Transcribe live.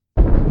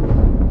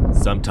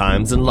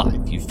Sometimes in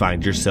life you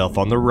find yourself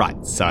on the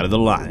right side of the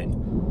line,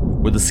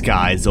 where the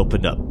skies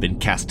open up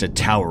and cast a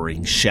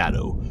towering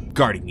shadow,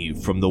 guarding you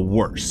from the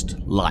worst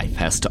life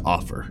has to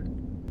offer.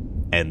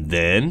 And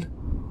then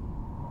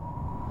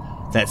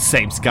that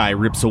same sky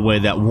rips away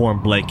that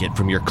warm blanket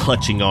from your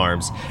clutching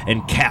arms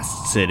and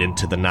casts it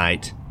into the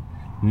night.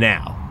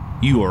 Now,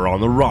 you are on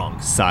the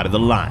wrong side of the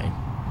line.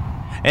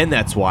 And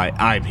that's why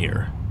I'm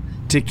here,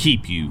 to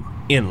keep you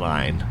in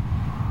line.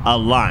 A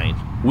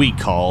line we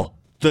call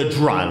the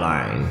Dry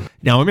Line.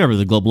 Now remember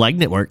the Global Ag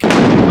Network.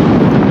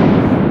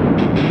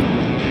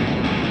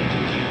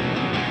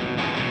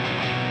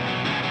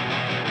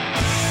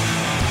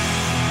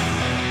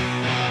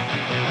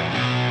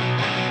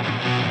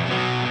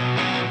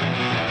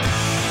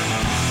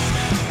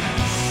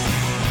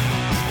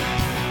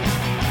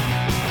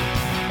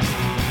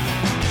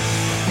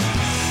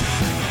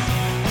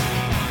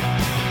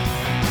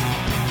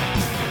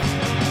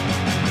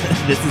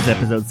 This is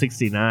episode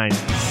 69.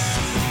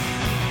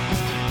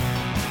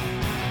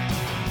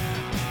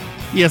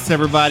 Yes,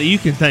 everybody, you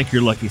can thank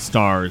your lucky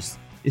stars.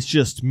 It's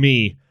just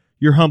me,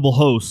 your humble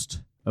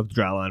host of the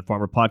Dryline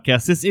Farmer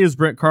Podcast. This is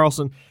Brent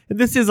Carlson, and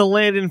this is a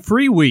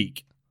Landon-free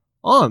week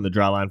on the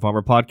Dryline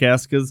Farmer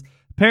Podcast, because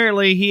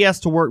apparently he has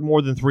to work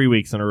more than 3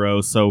 weeks in a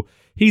row, so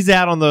he's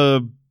out on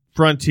the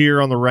frontier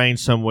on the range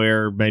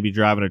somewhere, maybe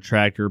driving a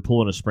tractor,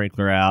 pulling a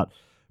sprinkler out.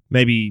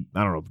 Maybe,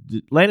 I don't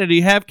know. Landon, do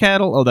you have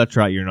cattle? Oh, that's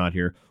right, you're not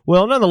here.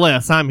 Well,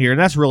 nonetheless, I'm here, and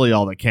that's really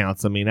all that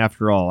counts. I mean,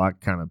 after all, I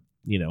kind of,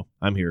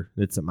 I'm here.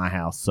 It's at my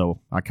house,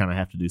 so I kind of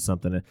have to do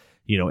something,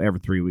 every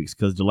 3 weeks,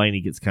 because Delaney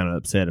gets kind of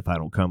upset if I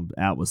don't come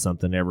out with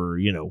something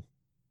every,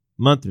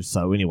 month or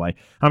so. Anyway,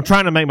 I'm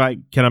trying to make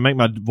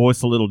my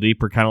voice a little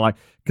deeper, kind of like,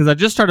 because I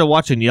just started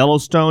watching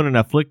Yellowstone, and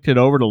I flicked it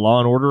over to Law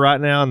and Order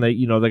right now, and they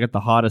got the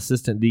hot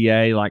assistant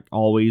DA, like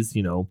always,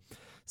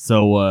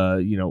 So,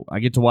 I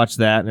get to watch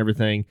that and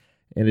everything.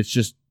 And it's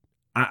just,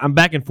 I'm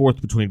back and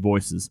forth between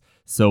voices,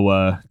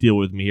 so deal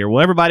with me here.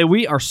 Well, everybody,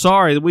 we are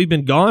sorry that we've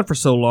been gone for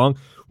so long.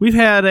 We've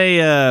had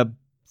a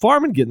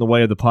farming get in the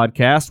way of the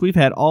podcast. We've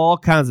had all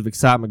kinds of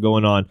excitement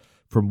going on,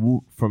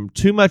 from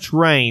too much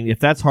rain, if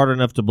that's hard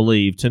enough to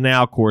believe, to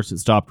now, of course, it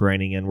stopped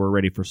raining and we're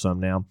ready for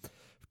some now,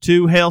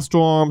 to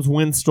hailstorms,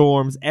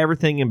 windstorms,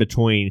 everything in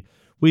between.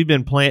 We've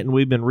been planting,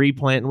 we've been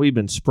replanting, we've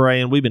been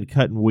spraying, we've been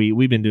cutting wheat,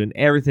 we've been doing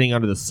everything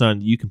under the sun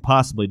that you can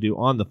possibly do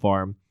on the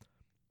farm.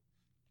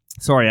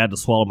 Sorry, I had to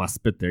swallow my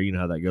spit there. You know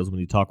how that goes when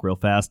you talk real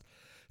fast.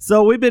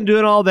 So we've been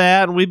doing all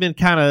that, and we've been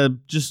kind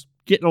of just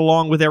getting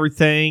along with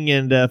everything,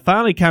 and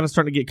finally kind of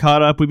starting to get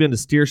caught up. We've been to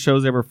steer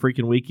shows every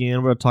freaking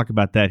weekend. We're going to talk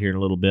about that here in a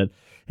little bit.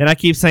 And I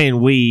keep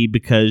saying we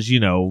because,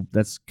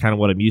 that's kind of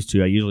what I'm used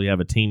to. I usually have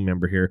a team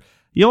member here.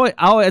 I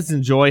always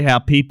enjoy how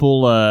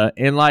people,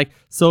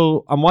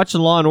 so I'm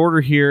watching Law & Order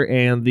here,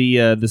 and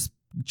the this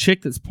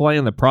chick that's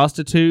playing the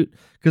prostitute,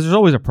 because there's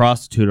always a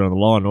prostitute on the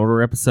Law &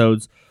 Order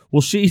episodes.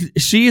 Well, she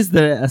is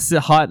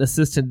the hot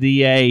assistant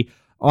DA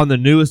on the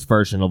newest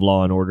version of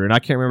Law & Order, and I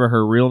can't remember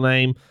her real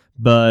name,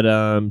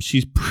 but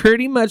she's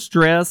pretty much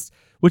dressed,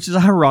 which is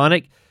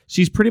ironic.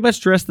 She's pretty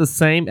much dressed the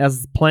same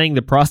as playing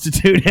the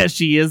prostitute as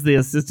she is the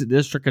assistant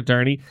district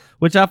attorney,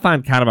 which I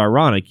find kind of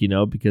ironic,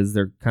 because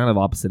they're kind of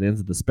opposite ends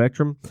of the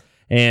spectrum,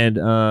 and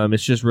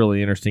it's just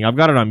really interesting. I've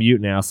got it on mute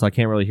now, so I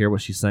can't really hear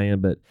what she's saying,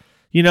 but,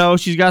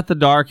 she's got the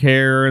dark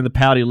hair and the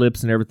pouty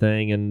lips and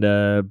everything,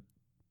 and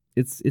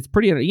It's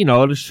pretty,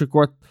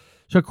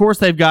 of course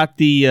they've got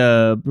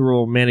the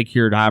real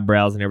manicured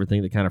eyebrows and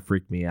everything that kind of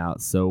freaked me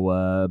out.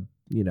 So,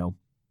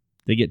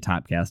 they get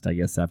typecast, I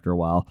guess, after a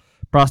while.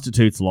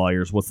 Prostitutes,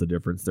 lawyers, what's the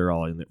difference? They're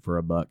all in it for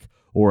a buck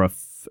or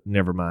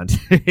never mind.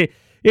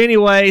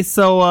 Anyway,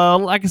 so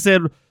like I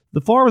said,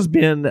 the farm's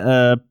been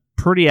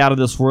pretty out of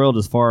this world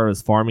as far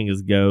as farming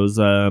goes.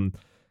 I'd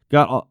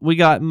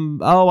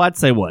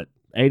say what?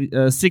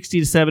 60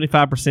 to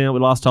 75%. We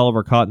lost all of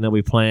our cotton that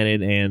we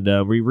planted,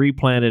 and we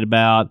replanted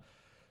about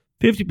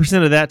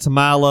 50% of that to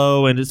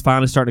milo, and it's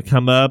finally starting to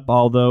come up,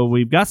 although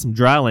we've got some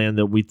dry land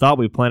that we thought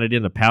we planted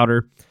into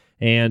powder,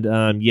 and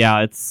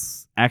it's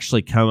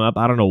actually come up.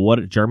 I don't know what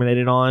it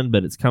germinated on,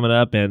 but it's coming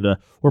up, and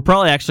we're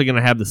probably actually going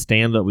to have the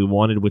stand that we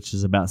wanted, which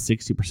is about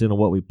 60% of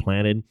what we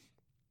planted.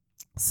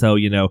 So,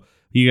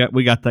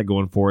 we got that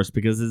going for us,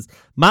 because as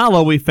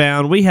milo we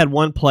found, we had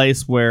one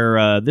place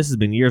where, this has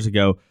been years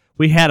ago,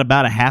 we had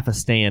about a half a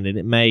stand, and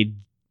it made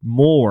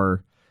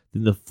more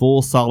than the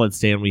full solid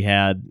stand we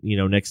had,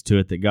 next to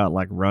it that got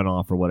like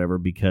runoff or whatever,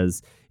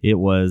 because it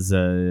was,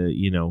 a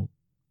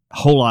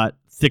whole lot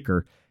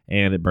thicker,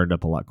 and it burned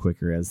up a lot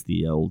quicker, as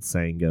the old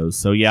saying goes.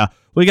 So yeah,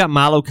 we got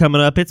milo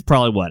coming up. It's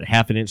probably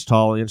half an inch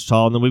tall, and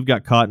then we've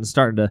got cotton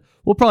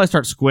we'll probably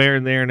start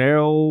squaring there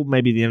and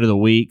maybe the end of the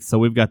week. So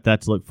we've got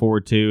that to look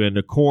forward to, and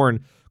the corn's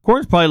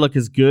probably look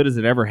as good as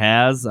it ever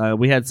has.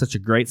 We had such a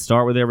great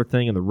start with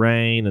everything, and the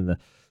rain and the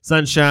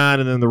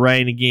sunshine and then the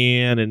rain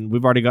again, and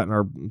we've already gotten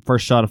our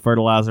first shot of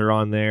fertilizer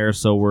on there,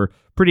 so we're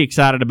pretty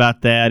excited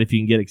about that, if you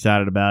can get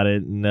excited about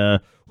it. And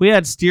we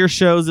had steer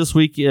shows this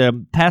week.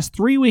 Past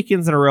 3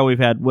 weekends in a row we've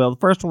had, the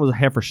first one was a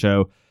heifer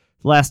show.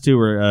 The last two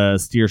were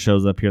steer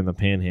shows up here in the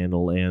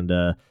Panhandle, and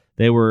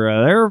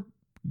they're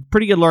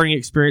pretty good learning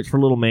experience for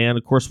little man.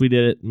 Of course, we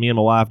did it. Me and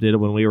my wife did it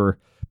when we were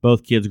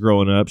both kids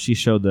growing up. She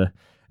showed the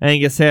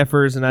Angus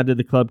heifers, and I did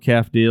the club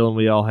calf deal, and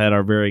we all had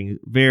our varying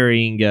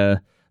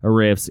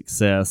array of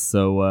success.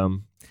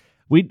 So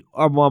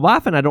my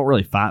wife and I don't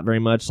really fight very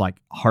much, like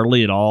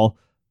hardly at all.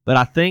 But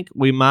I think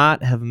we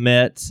might have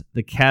met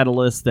the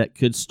catalyst that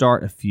could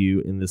start a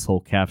few in this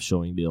whole calf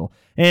showing deal.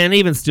 And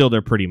even still,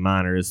 they're pretty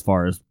minor as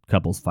far as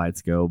couples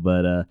fights go.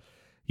 But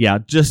yeah,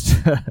 just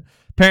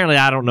apparently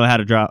I don't know how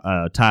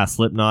to tie a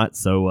slip knot.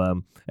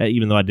 So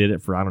even though I did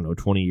it for,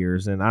 20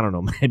 years, and I don't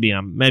know, maybe I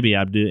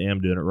am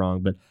doing it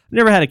wrong, but I've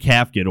never had a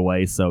calf get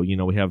away. So,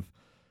 we have,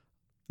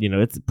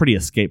 it's pretty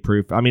escape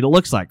proof. I mean, it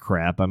looks like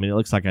crap. I mean, it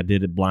looks like I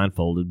did it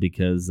blindfolded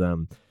because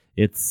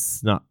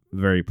it's not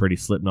very pretty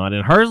slip knot.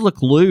 And hers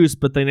look loose,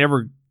 but they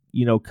never,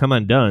 come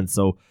undone.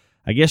 So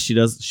I guess she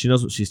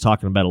knows what she's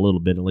talking about a little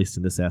bit, at least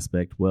in this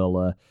aspect.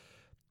 Well,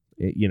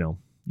 you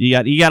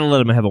got to let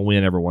them have a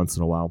win every once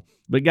in a while.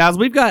 But guys,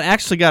 we've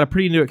actually got a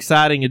pretty new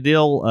exciting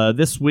deal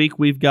this week.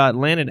 We've got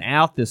Landon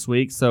out this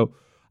week, so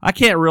I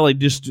can't really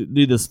just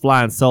do this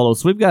flying solo.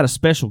 So we've got a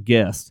special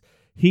guest.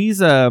 He's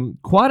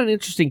quite an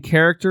interesting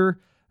character,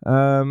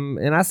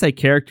 and I say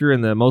character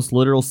in the most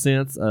literal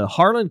sense.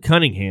 Harlan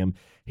Cunningham.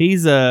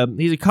 He's a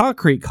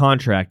concrete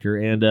contractor,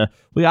 and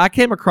I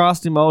came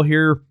across him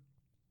here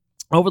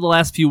over the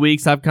last few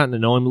weeks. I've gotten to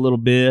know him a little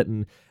bit,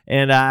 and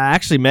I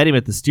actually met him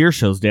at the steer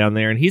shows down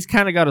there, and he's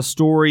kind of got a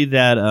story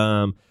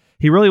that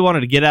he really wanted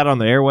to get out on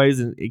the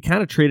airways, and it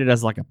kind of treated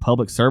as like a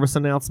public service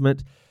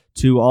announcement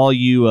to all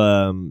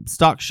you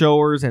stock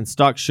showers and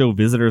stock show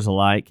visitors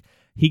alike.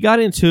 He got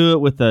into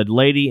it with a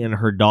lady and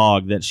her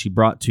dog that she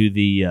brought to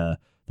the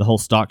whole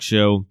stock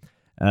show.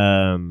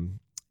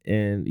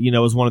 And, it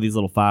was one of these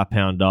little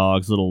 5-pound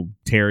dogs, little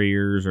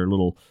terriers or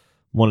little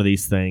one of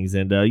these things.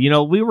 And,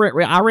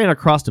 I ran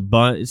across a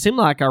bunch. It seemed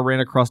like I ran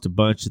across a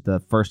bunch at the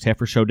first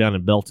heifer show down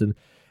in Belton.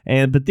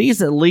 But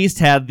these at least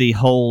had the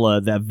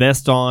whole that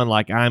vest on,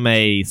 like I'm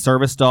a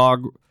service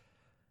dog,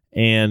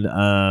 and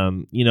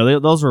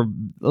those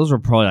were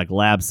probably like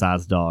lab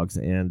sized dogs,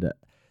 and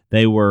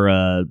they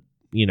were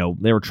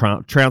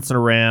trouncing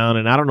around,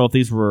 and I don't know if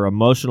these were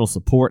emotional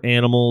support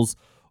animals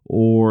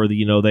or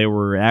they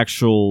were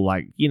actual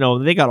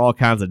they got all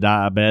kinds of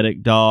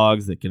diabetic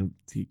dogs that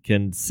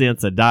can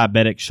sense a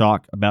diabetic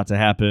shock about to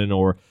happen,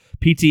 or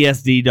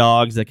PTSD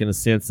dogs that can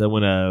sense that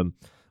when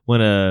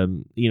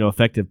a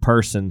affected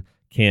person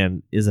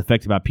is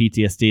affected by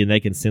PTSD, and they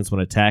can sense when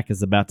an attack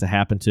is about to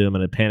happen to them,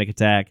 and a panic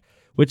attack,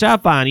 which I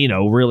find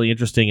really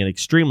interesting and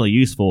extremely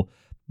useful.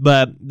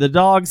 But the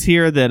dogs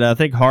here that I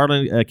think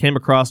Harlan came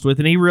across with,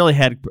 and he really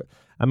had,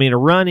 a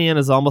run-in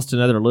is almost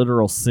another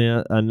literal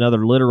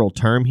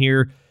term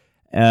here.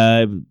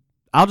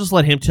 I'll just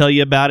let him tell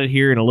you about it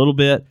here in a little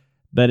bit,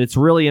 but it's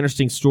a really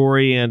interesting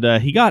story, and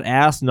he got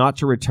asked not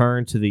to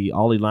return to the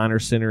Ollie Liner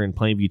Center in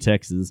Plainview,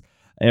 Texas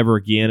ever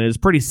again. It was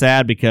pretty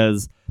sad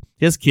because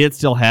his kid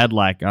still had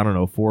 4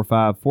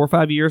 or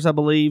 5 years, I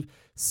believe.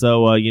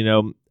 So,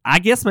 I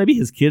guess maybe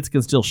his kids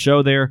can still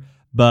show there,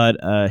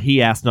 but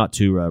he asked not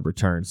to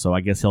return. So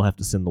I guess he'll have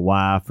to send the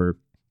wife or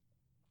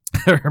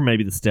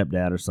maybe the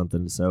stepdad or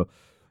something. So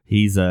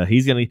he's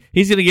gonna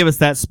give us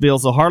that spiel.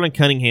 So Harlan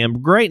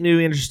Cunningham, great new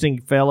interesting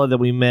fella that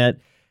we met,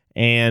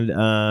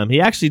 and he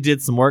actually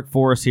did some work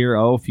for us here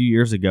a few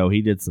years ago.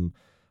 He did some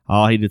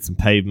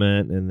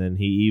pavement, and then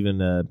he even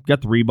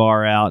got the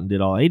rebar out and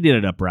he did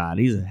it upright.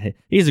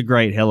 He's a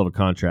great hell of a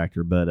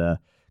contractor, but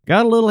he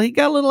got a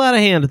little out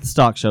of hand at the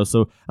stock show.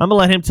 So I'm gonna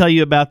let him tell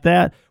you about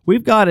that.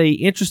 We've got a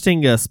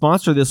interesting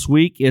sponsor this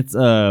week. It's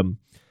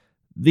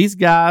these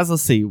guys.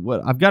 Let's see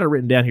what I've got it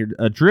written down here.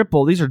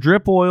 These are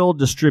Drip Oil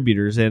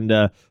distributors,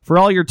 and for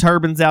all your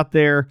turbines out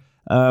there,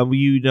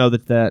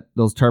 that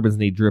those turbines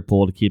need drip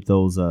oil to keep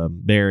those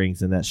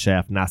bearings and that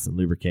shaft nice and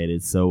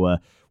lubricated. So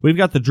we've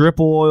got the Drip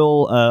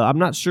Oil. I'm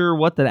not sure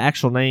what the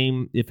actual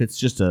name, if it's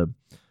just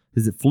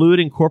is it Fluid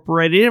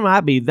Incorporated? It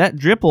might be. That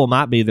Drip Oil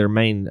might be their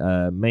main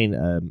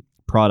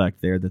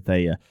product there that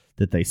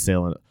they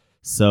sell.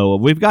 So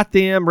we've got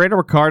them. Randall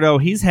Ricardo,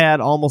 he's had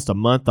almost a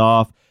month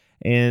off,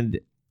 and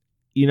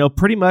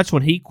pretty much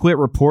when he quit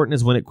reporting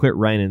is when it quit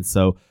raining.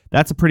 So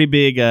that's a pretty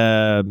big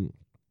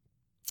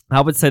I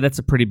would say that's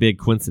a pretty big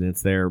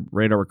coincidence there.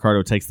 Radar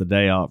Ricardo takes the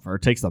day off, or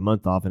takes the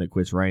month off, and it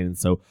quits raining.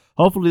 So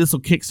hopefully this will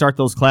kickstart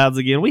those clouds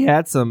again. We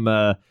had some,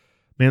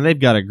 they've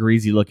got a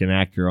greasy-looking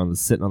actor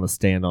sitting on the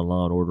stand on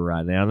Law & Order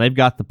right now. And they've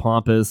got the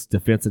pompous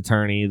defense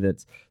attorney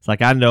it's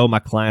like, I know my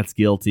client's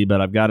guilty,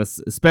 but I've got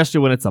to, especially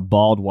when it's a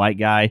bald white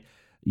guy,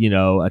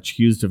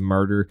 accused of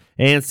murder.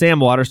 And Sam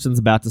Waterston's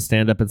about to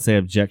stand up and say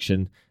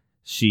objection.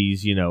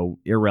 She's,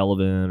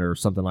 irrelevant or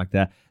something like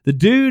that. The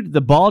dude,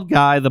 the bald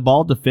guy, the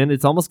bald defendant,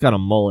 it's almost got a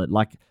mullet.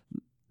 Like,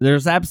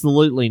 there's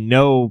absolutely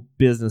no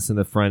business in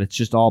the front. It's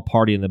just all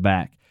party in the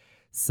back.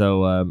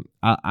 So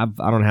I don't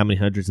know how many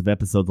hundreds of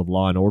episodes of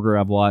Law & Order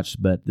I've watched,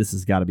 but this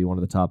has got to be one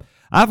of the top.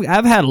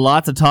 I've had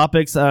lots of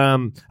topics. I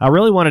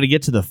really wanted to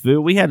get to the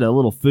food. We had a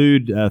little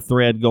food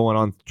thread going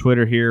on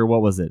Twitter here.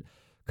 What was it?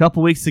 A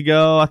couple weeks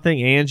ago, I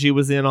think Angie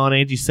was in on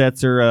Angie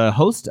Setzer,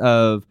 host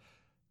of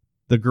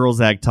the Girls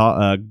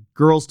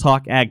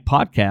Talk Ag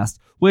podcast,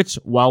 which,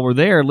 while we're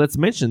there, let's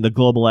mention the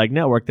Global Ag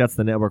Network. That's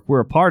the network we're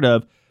a part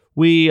of.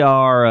 We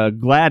are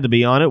glad to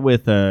be on it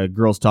with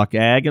Girls Talk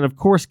Ag, and of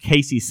course,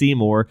 Casey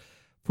Seymour.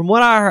 From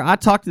what I heard, I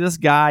talked to this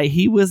guy.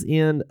 He was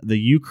in the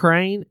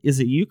Ukraine. Is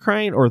it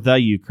Ukraine or the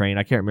Ukraine?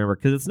 I can't remember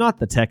because it's not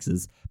the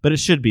Texas, but it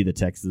should be the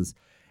Texas.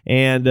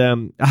 And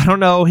I don't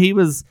know. It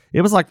was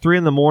like 3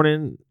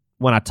 a.m.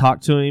 when I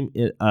talked to him,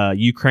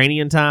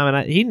 Ukrainian time,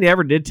 and he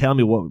never did tell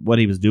me what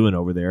he was doing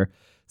over there.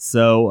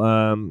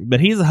 So, but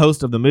he's a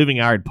host of the Moving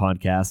Iron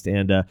podcast,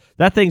 and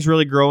that thing's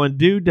really growing.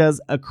 Dude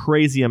does a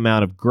crazy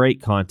amount of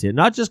great content,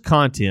 not just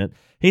content.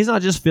 He's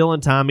not just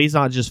filling time. He's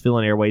not just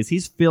filling airways.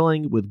 He's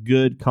filling with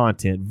good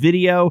content.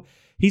 Video.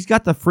 He's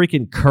got the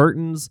freaking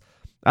curtains.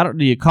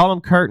 Do you call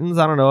them curtains?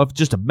 I don't know. If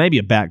just maybe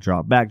a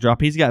backdrop.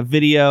 He's got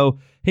video.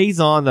 He's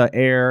on the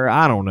air,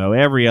 I don't know,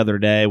 every other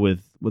day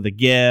with a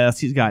guest.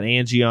 He's got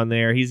Angie on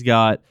there. He's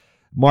got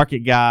market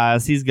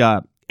guys. He's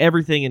got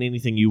everything and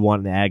anything you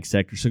want in the ag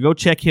sector. So go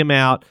check him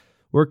out.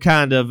 We're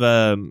kind of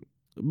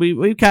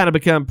we've kind of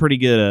become pretty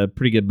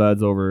good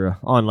buds over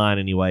online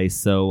anyway.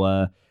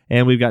 So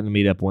and we've gotten to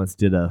meet up once,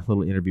 did a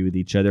little interview with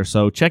each other.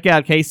 So check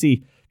out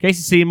Casey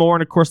Seymour,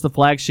 and of course the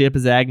flagship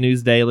is Ag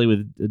News Daily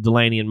with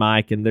Delaney and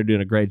Mike, and they're doing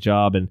a great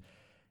job, and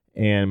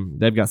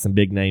they've got some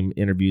big name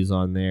interviews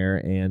on there.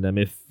 And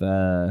if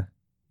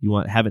you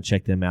haven't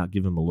checked them out,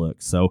 give them a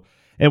look. So,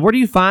 and where do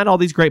you find all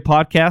these great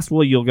podcasts?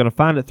 Well, you're going to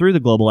find it through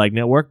the Global Ag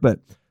Network, but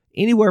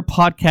anywhere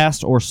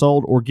podcasts are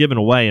sold or given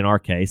away in our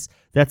case,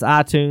 that's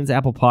iTunes,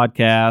 Apple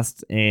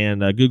Podcasts, and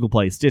Google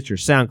Play, Stitcher,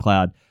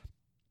 SoundCloud.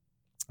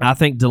 I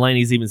think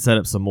Delaney's even set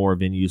up some more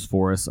venues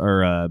for us,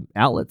 or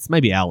outlets.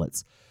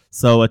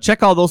 So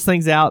check all those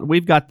things out.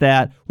 We've got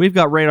that. We've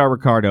got Radar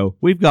Ricardo.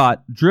 We've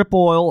got Drip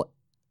Oil,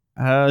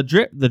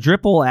 the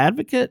Drip Oil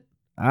Advocate.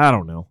 I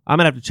don't know. I'm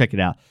going to have to check it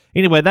out.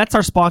 Anyway, that's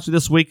our sponsor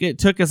this week. It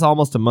took us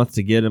almost a month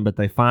to get them, but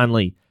they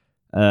finally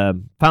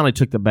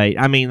took the bait.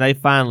 I mean,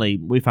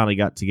 we finally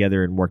got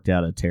together and worked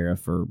out a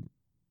tariff or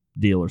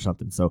deal or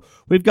something. So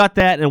we've got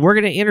that, and we're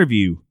going to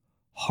interview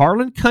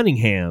Harlan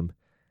Cunningham.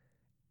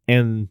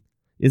 And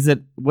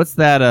what's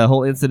that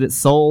whole incident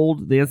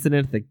sold? The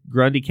incident at the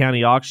Grundy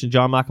County auction,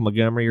 John Michael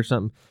Montgomery or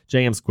something?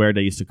 JM Squared,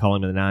 they used to call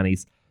him in the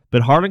 90s.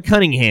 But Harlan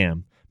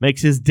Cunningham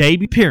makes his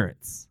debut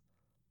appearance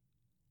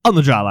on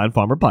the Dryline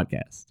Farmer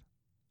podcast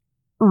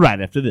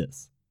right after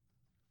this.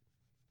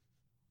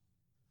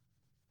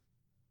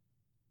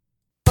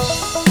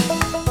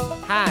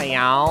 Hi,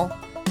 y'all.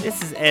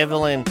 This is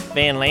Evelyn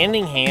Van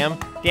Landingham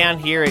down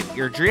here at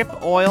your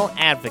Drip Oil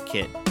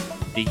Advocate.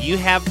 Do you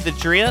have the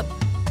drip?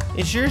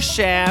 Is your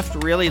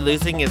shaft really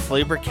losing its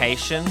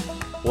lubrication?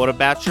 What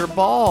about your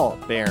ball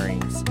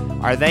bearings?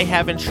 Are they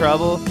having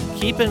trouble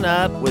keeping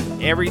up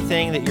with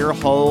everything that your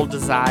hole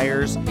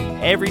desires,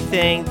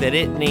 everything that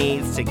it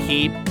needs to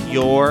keep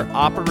your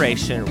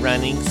operation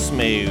running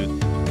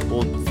smooth?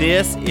 Well,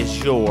 this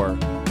is your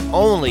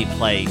only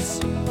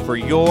place for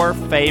your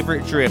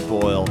favorite drip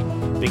oil,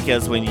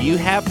 because when you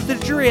have the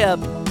drip,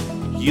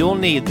 you'll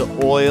need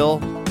the oil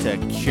to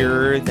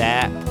cure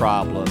that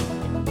problem.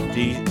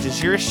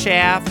 Does your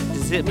shaft,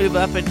 does it move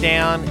up and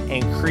down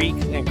and creak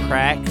and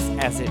cracks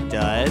as it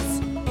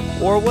does?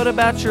 Or what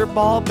about your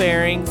ball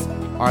bearings?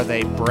 Are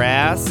they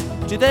brass?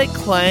 Do they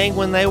clang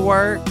when they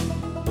work?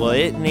 Well,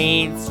 it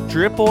needs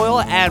Drip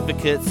Oil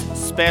Advocate's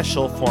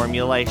special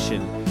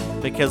formulation,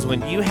 because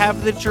when you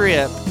have the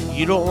drip,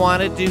 you don't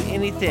want to do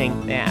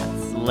anything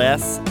that's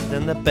less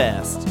than the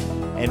best.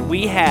 And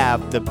we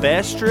have the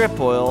best drip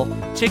oil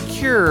to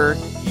cure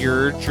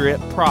your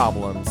drip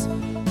problems.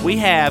 We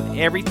have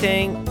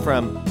everything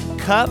from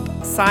cup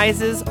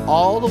sizes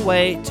all the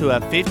way to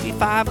a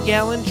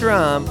 55-gallon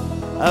drum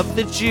of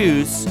the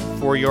juice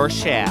for your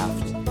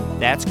shaft.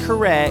 That's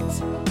correct.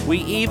 We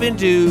even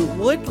do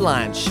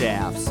wood-lined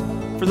shafts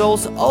for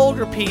those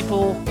older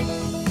people,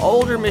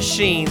 older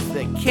machines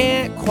that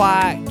can't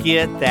quite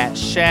get that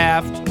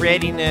shaft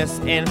readiness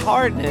and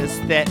hardness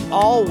that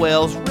all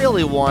wells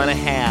really want to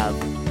have.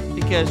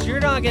 Because you're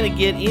not going to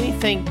get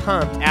anything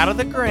pumped out of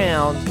the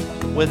ground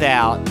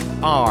without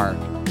our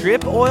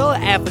Drip Oil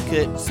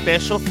Advocate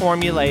special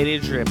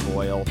formulated drip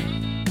oil.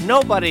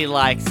 Nobody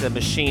likes a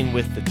machine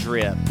with the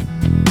drip.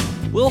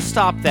 We'll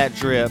stop that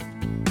drip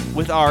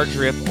with our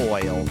drip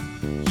oil.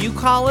 You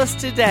call us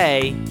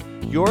today,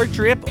 your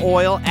Drip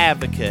Oil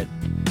Advocate.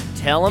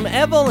 Tell them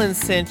Evelyn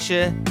sent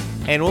you,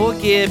 and we'll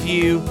give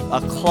you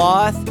a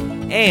cloth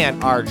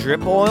and our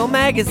Drip Oil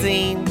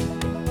magazine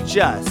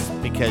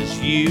just because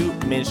you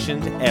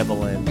mentioned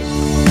Evelyn.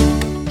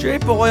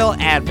 Drip Oil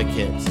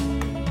Advocate,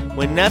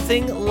 when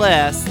nothing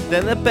less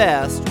than the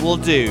best will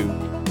do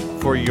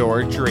for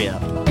your drip.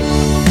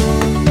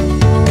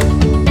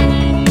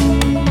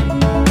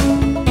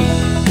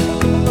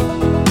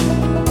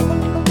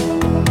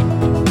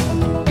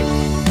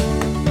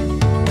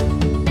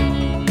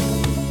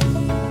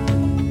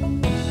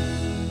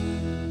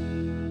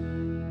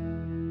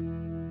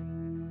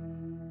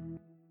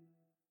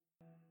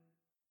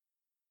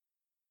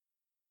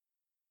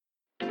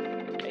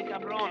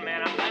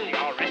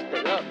 all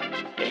rested up.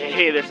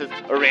 Hey, this is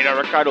Radar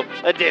Ricardo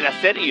de la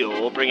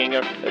Serio bringing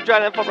a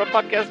Dryland Farmer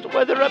podcast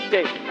weather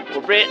update.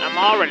 Well, Britt, I'm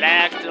all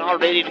relaxed and all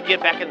ready to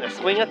get back in the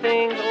swing of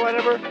things or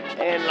whatever.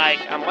 And, like,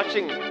 I'm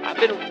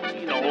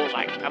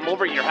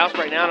over at your house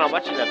right now and I'm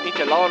watching that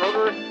Pinche Law and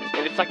Order.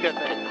 And it's like that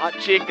hot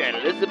chick, that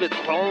Elizabeth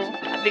Chrome.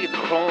 I think it's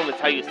Chrome is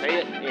how you say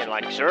it, in,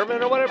 like,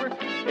 Sherman or whatever.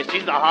 And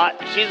she's the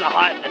hot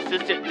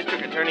assistant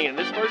district attorney in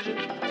this version.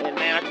 And,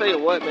 man, I tell you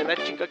what, man, that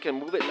chica can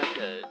move it like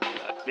a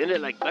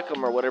minute like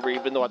Beckham or whatever,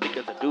 even though I think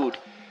that's a dude.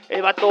 Hey,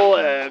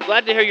 Vato,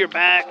 glad to hear you're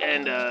back,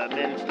 and,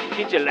 man,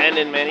 Pinche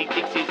Landon, man, he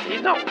thinks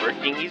he's not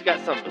working. He's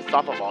got some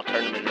softball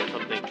tournament or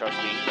something, trust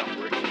me, he's not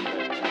working.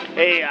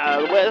 Hey,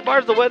 as far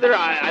as the weather,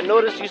 I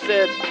noticed you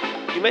said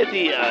you made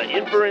the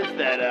inference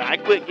that I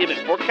quit giving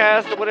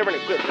forecast or whatever,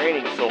 and it quit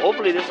raining, so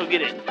hopefully this will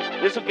get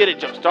it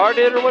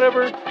jump-started or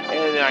whatever,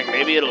 and, like,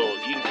 maybe you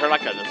can turn,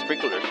 like, the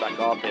sprinklers back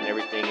off and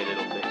everything, and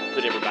it'll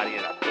put everybody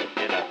in a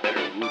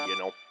better mood, you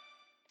know.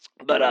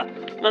 But,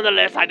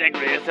 nonetheless, I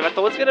digress. I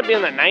thought it's going to be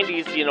in the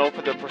 90s, you know,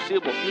 for the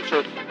foreseeable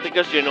future,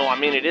 because, you know, I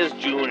mean, it is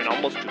June and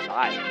almost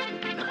July.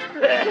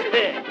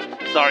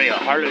 Sorry,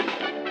 Harlan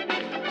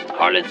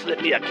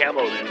slipped me a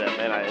Camel, and,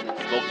 man, I hadn't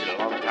smoked in a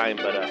long time,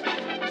 but,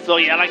 so,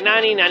 yeah, like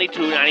 90,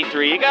 92,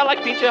 93, it got, like,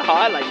 Pinche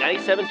hot, like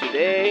 97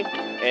 today,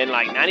 and,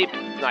 like,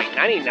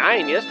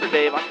 99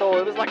 yesterday. I thought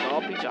it was, like,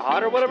 all Pinche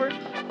hot or whatever,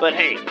 but,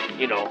 hey,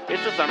 you know,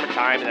 it's the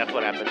summertime, and that's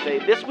what happens. Hey,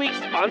 this week's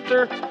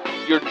sponsor,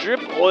 your Drip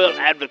Oil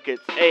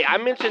Advocates. Hey, I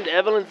mentioned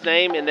Evelyn's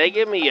name, and they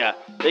give me a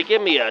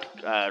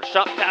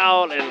shop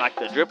towel and, like,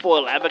 the Drip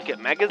Oil Advocate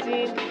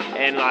magazine,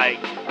 and, like,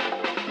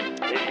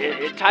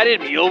 it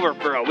tided me over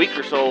for a week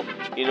or so.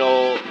 You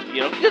know,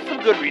 get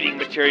some good reading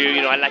material.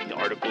 You know, I like the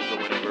articles or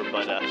whatever.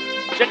 But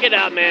check it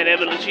out, man.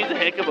 Evelyn, she's a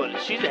heck of a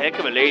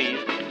lady.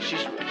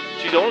 She's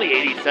only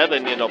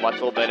 87, you know,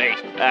 Vato. But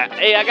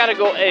hey, I gotta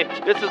go. Hey,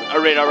 this is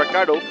Radar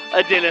Ricardo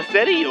de la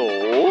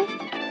Serio.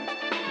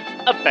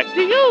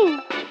 Affecting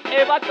you.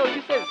 Hey, Vato,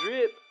 you said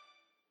drip.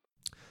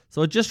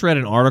 So I just read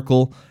an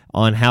article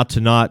on how to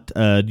not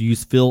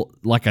use fill,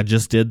 like I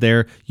just did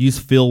there. Use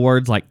fill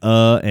words like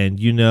and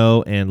you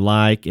know and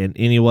like and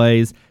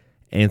anyways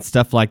and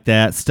stuff like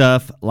that.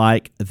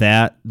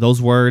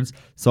 Those words.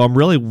 So I'm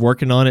really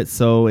working on it.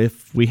 So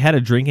if we had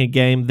a drinking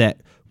game that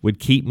would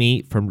keep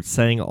me from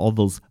saying all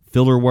those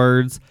filler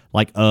words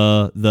like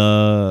not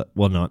the.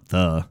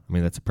 I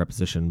mean, that's a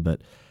preposition,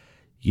 but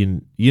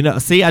you know.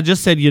 See, I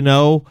just said you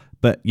know.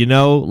 But, you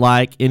know,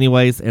 like,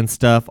 anyways, and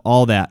stuff,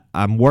 all that.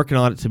 I'm working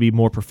on it to be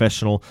more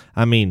professional.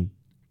 I mean,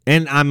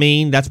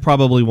 that's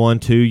probably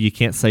one, too. You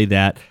can't say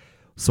that.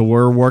 So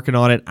we're working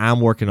on it. I'm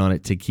working on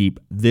it to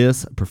keep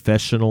this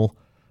professional,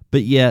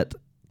 but yet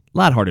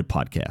lighthearted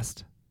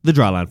podcast, the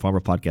Dryland Farmer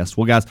Podcast.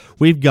 Well, guys,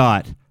 we've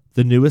got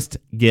the newest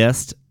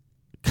guest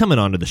coming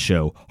onto the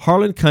show,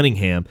 Harlan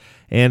Cunningham,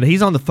 and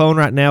he's on the phone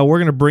right now. We're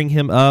going to bring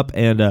him up,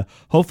 and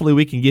hopefully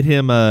we can get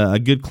him a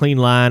good, clean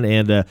line,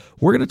 and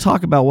we're going to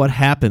talk about what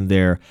happened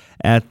there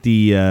at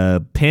the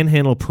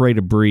Panhandle Parade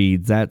of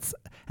Breeds. That's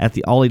at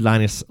the Ollie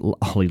Liner Center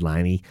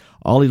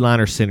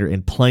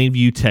in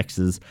Plainview,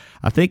 Texas.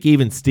 I think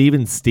even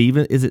Steven,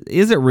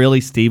 is it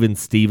really Steven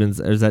Stevens,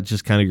 or is that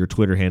just kind of your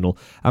Twitter handle?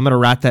 I'm going to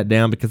write that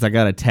down because I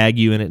got to tag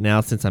you in it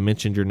now since I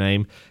mentioned your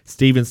name,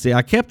 Steven.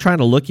 I kept trying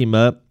to look him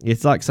up.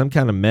 It's like some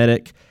kind of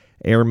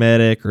air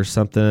medic or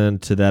something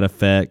to that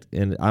effect,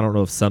 and I don't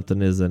know if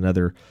something is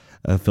another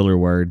filler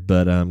word,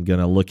 but I'm going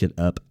to look it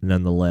up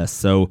nonetheless.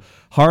 So,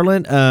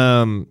 Harlan,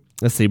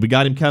 let's see. We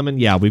got him coming.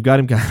 Yeah, we've got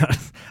him.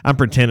 I'm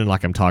pretending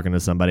like I'm talking to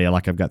somebody.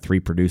 Like I've got 3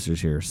 producers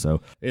here,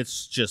 so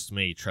it's just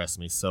me. Trust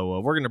me. So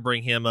we're gonna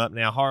bring him up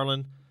now,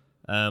 Harlan.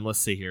 Let's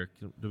see here.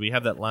 Do we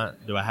have that line?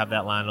 Do I have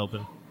that line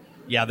open?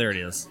 Yeah, there it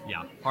is.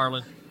 Yeah,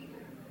 Harlan,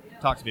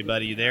 talk to me,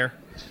 buddy. You there?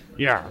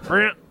 Yeah,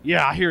 Brent.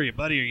 Yeah, I hear you,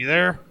 buddy. Are you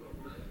there?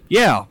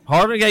 Yeah,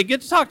 Harlan. Hey,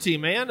 good to talk to you,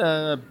 man.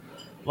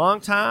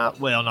 Long time.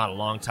 Well, not a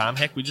long time.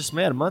 Heck, we just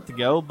met a month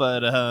ago,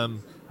 but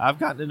I've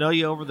gotten to know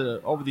you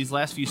over these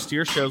last few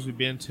steer shows we've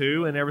been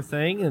to and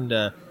everything,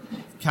 and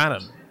kind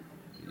of,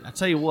 I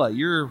tell you what,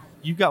 you've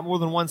got more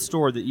than one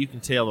story that you can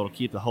tell that'll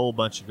keep the whole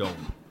bunch going.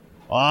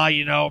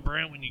 You know,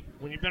 Brent, when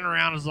you've been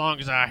around as long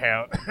as I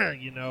have,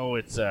 you know,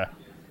 it's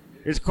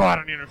quite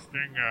an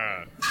interesting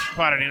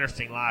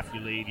life you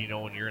lead. You know,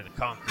 when you're in the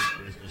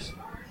concrete business.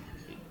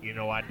 You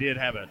know, I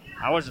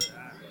was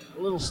a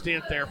little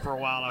stint there for a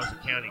while. I was a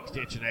county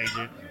extension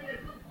agent.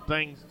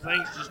 Things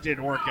just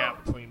didn't work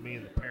out between me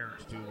and the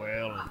parents too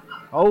well. And,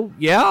 oh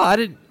yeah, I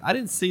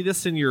didn't see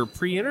this in your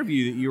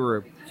pre-interview that you were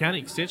a county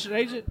extension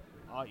agent.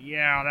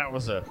 Yeah, that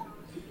was a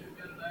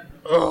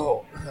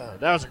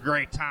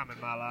great time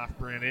in my life,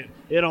 Brent.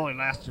 It only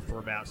lasted for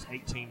about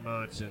 18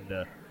 months,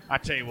 and I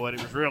tell you what,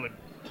 it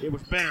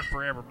was better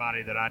for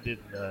everybody that I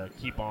didn't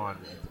keep on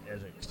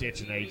as an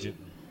extension agent.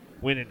 And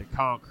went into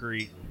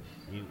concrete.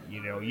 And,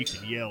 you know, you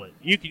can yell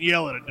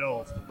at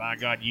adults, but by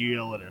God, you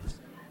yell at a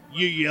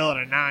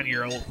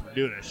 9-year-old for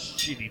doing a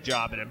shitty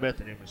job at a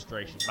method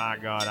demonstration. By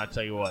God, I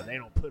tell you what, they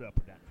don't put up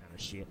with that kind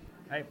of shit.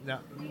 Hey,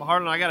 now,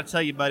 Harlan, I got to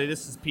tell you, buddy,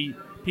 this is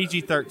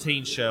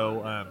PG-13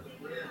 show.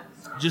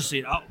 Just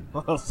see.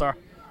 Oh,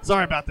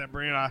 sorry about that,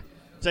 Brent. I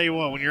tell you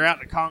what, when you're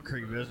out in the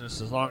concrete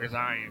business, as long as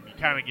I am, you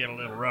kind of get a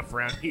little rough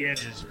around the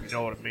edges, if you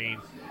know what I mean.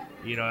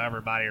 You know,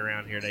 everybody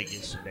around here, they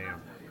get some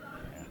damn.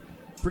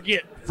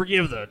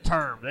 Forgive the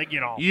term. They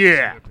get all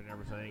slipped and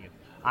everything.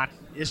 And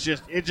it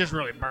just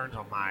really burns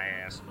on my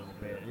ass a little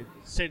bit. It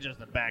singes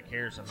the back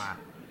hairs of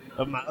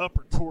my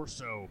upper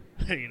torso.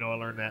 You know, I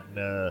learned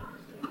that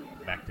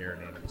back there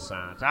in animal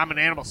science. I'm an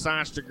animal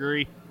science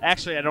degree.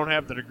 Actually, I don't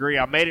have the degree.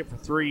 I made it for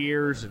 3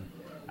 years, and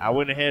I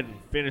went ahead and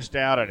finished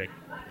out at a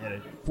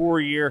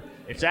 4-year.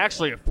 It's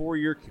actually a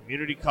 4-year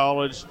community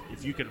college,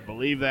 if you can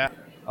believe that.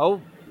 Oh,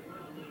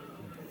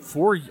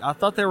 4. I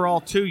thought they were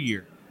all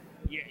 2-year.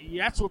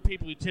 Yeah, that's what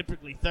people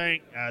typically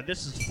think.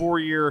 This is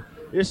 4-year.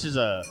 This is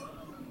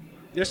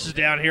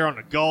down here on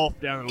the Gulf,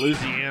 down in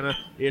Louisiana.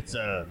 It's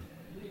the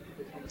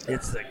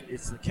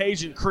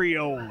Cajun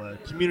Creole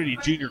Community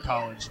Junior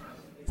College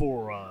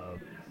for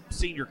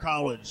senior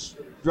college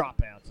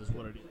dropouts, is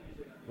what it is.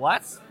 Well,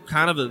 that's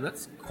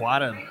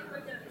quite a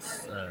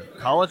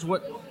college.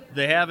 What,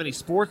 they have any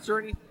sports or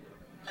anything?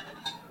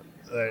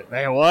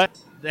 They have what?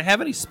 They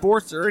have any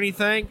sports or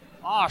anything?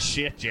 Oh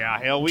shit, yeah.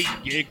 Hell, we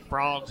gig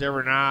frogs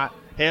every night.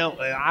 Hell,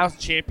 I was a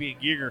champion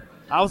gigger.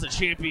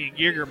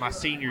 My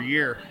senior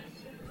year.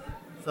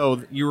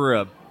 So you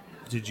were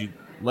did you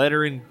let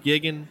her in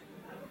gigging?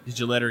 Did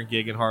you let her in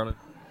gigging, Harlan?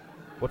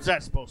 What's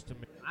that supposed to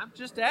mean? I'm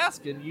just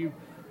asking. You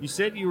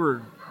said you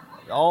were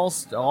all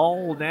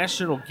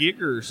national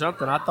gigger or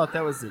something. I thought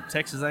that was at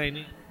Texas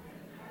A&M.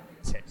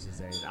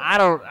 Texas A&M.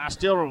 I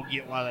still don't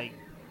get why they.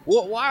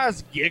 Why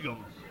is gig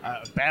 'em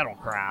a battle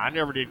cry? I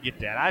never did get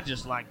that. I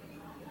just like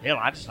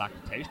the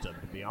taste of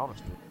it, to be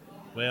honest with you.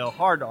 Well,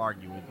 hard to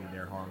argue with you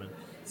there, Harlan.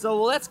 So,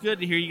 well, that's good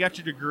to hear. You got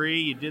your degree.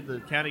 You did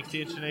the county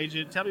extension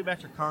agent. Tell me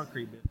about your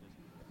concrete business.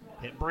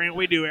 And Brent,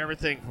 we do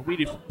everything. We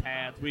do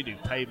paths, we do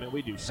pavement,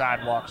 we do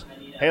sidewalks.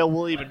 Hell,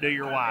 we'll even do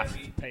your wife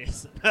if you pay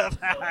us enough.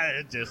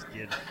 Just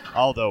kidding.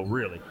 Although,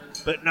 really.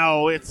 But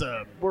no,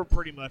 we're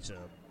pretty much a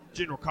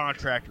general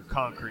contractor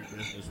concrete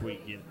business.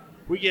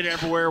 We get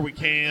everywhere we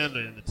can,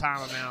 and the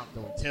time amount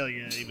that we tell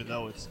you, even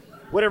though it's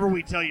whatever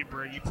we tell you,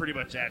 Brent, you pretty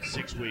much add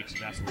 6 weeks,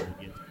 and that's what we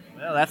get.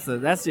 Well, that's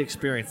the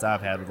experience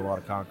I've had with a lot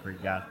of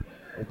concrete guys.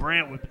 Well,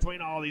 Brent, between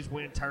all these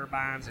wind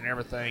turbines and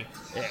everything,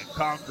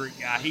 concrete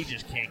guy, he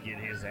just can't get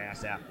his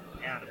ass out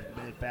of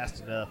bed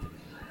fast enough.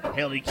 And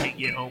hell, he can't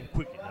get home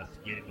quick enough to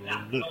get him a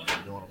little look. You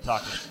know what I'm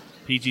talking?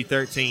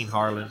 PG-13,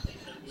 Harlan.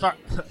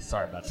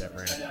 Sorry about that,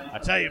 Brent. I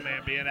tell you,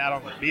 man, being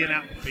out in the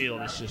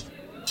field,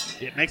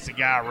 it makes a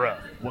guy rough.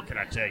 What can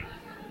I tell you?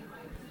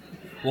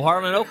 Well,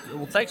 Harlan,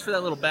 thanks for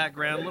that little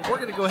background. Look, we're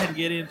going to go ahead and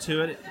get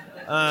into it.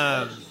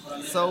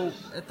 So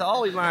at the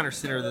Ollie Liner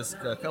Center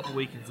a couple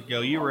weekends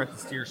ago, you were at the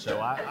steer show.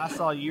 I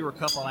saw you were a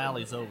couple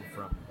alleys over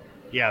from.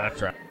 Yeah,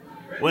 that's right.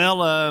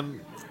 Well,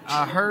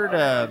 I heard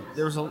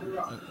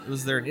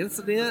was there an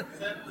incident?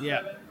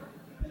 Yeah.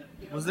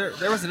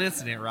 There was an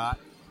incident, right?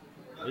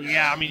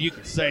 Yeah, I mean, you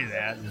could say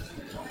that.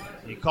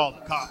 You call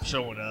the cops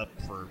showing up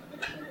for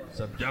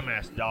some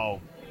dumbass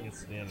dog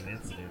incident.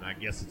 I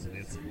guess it's an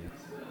incident.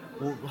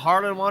 Well,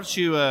 Harlan, why don't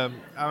you?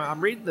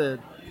 I'm reading the.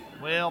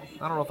 Well,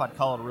 I don't know if I'd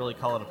call it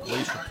a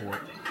police report,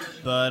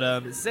 but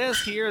it says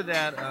here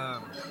that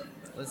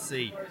let's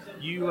see,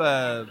 you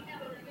were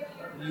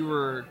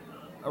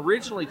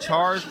originally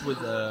charged with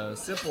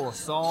simple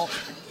assault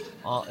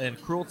and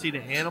cruelty to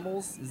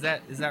animals. Is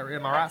that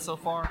am I right so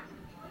far?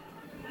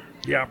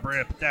 Yeah,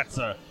 Brent, but that's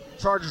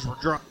charges were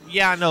drunk.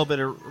 Yeah, I know, but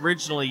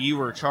originally you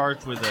were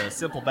charged with a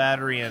simple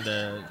battery and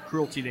a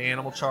cruelty to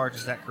animal charge.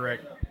 Is that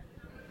correct?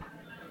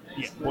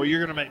 Yeah. Well, you're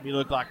gonna make me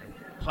look like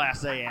a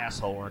Class A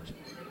asshole, aren't you?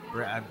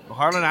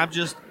 Harlan, I'm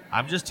just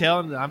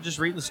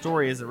reading the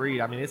story as it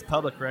reads. I mean, it's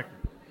public record.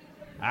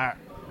 All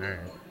right.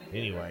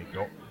 Anyway,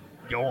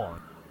 go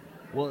on.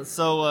 Well,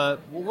 so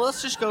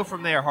let's just go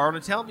from there,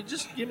 Harlan.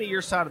 Just give me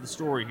your side of the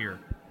story here.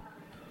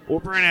 Well,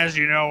 Brent, as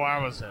you know,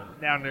 I was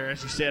down there.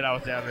 As you said, I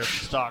was down there at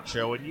the stock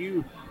show.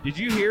 And did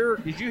you hear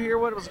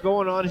what was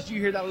going on? Did you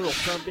hear that little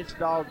son bitch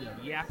dog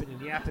yapping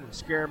and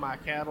scaring my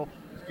cattle,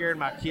 scaring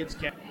my kids'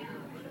 cattle?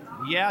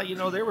 Yeah,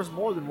 there was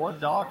more than one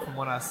dog from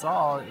what I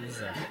saw. It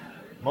was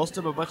most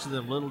of them, a bunch of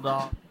them little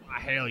dogs.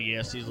 Hell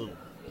yes, these little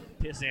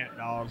pissant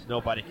dogs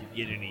nobody could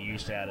get any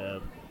use out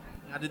of.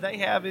 Now, did they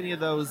have any of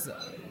those?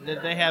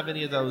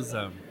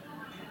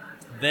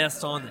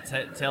 Vests on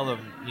that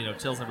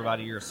tells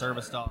everybody you're a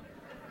service dog?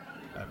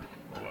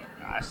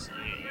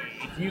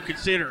 If you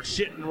consider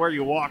shitting where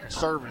you walk a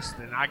service,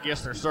 then I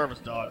guess they're service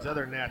dogs.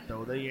 Other than that,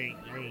 though, they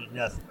ain't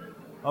nothing.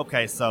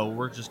 Okay, so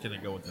we're just gonna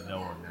go with the no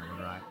on that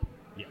one, right?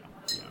 Yeah.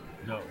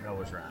 No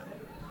is right.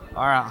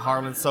 All right,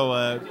 Harlan.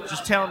 So,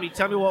 just tell me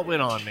what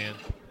went on, man.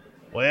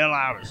 Well,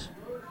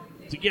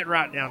 to get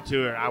right down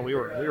to it, we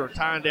were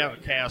tying down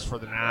the calves for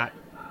the night,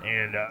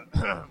 and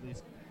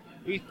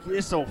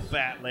this old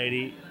fat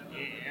lady,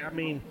 I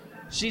mean,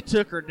 she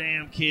took her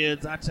damn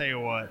kids. I tell you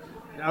what,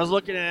 I was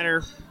looking at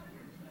her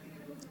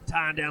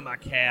tying down my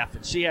calf,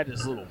 and she had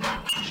this little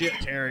shit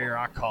terrier,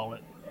 I call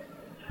it.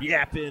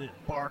 yapping and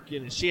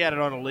barking, and she had it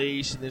on a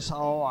leash. And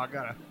I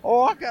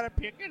gotta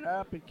pick it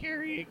up and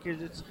carry it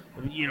because it's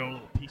a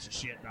little piece of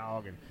shit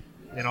dog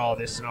and all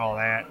this and all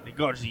that. And it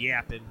goes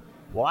yapping.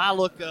 Well, I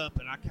look up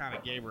and I kind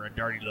of gave her a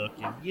dirty look,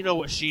 and you know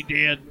what she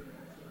did?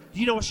 Do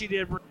you know what she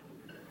did?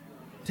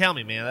 Tell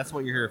me, man. That's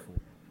what you're here for.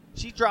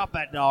 She dropped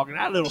that dog, and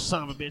that little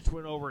son of a bitch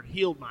went over and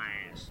healed my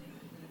ass.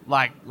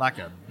 Like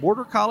a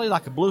border collie,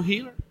 like a blue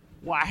heeler?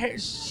 Why,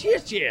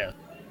 shit, yeah.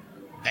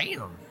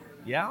 Damn.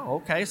 Yeah,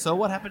 okay. So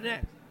what happened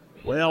next?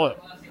 Well,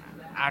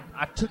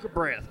 I took a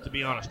breath, to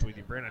be honest with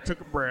you, Brent. I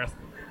took a breath,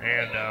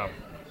 and,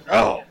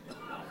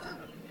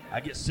 I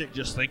get sick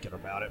just thinking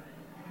about it.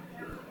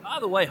 By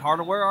the way,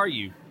 Harlan, where are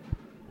you?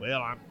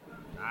 Well, I'm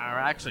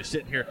actually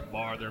sitting here at the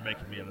bar. They're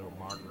making me a little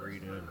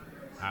margarita.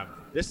 And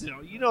this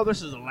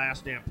is the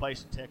last damn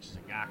place in Texas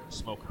a guy can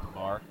smoke at the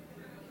bar.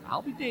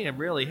 I'll be damned,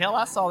 really. Hell,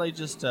 I saw they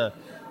just, I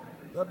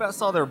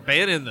saw they're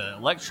banning the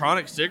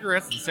electronic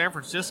cigarettes in San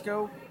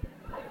Francisco.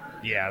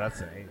 Yeah,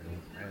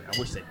 I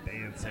wish they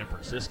banned San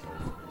Francisco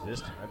from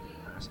existing. That'd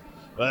be nice.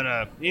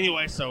 But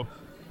anyway, so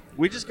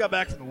we just got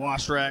back from the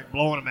wash rack,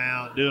 blowing them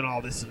out, doing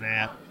all this and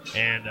that.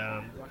 And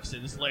like I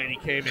said, this lady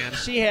came in.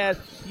 She had,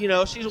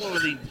 she's one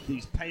of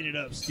these painted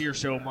up steer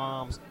show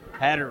moms.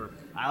 Had her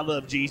I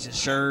Love Jesus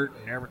shirt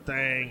and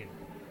everything.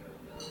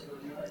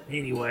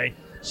 Anyway,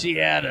 she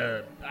had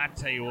I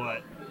tell you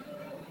what,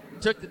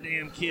 took the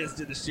damn kids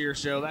to the steer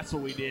show. That's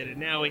what we did. And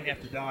now we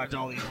have to dodge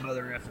all these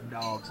mother effing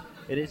dogs.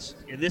 And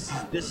this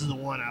is the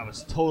one I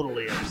was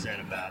totally upset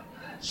about.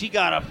 She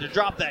got up to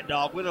drop that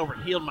dog, went over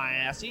and healed my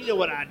ass. And you know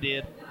what I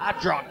did? I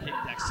drop kicked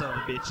that son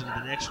of a bitch into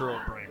the next row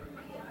of brain.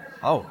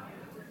 Oh,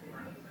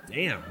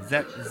 damn! Is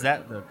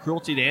that the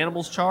cruelty to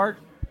animals charge?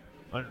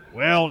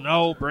 Well,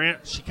 no,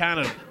 Brent.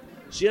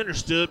 She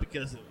understood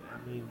because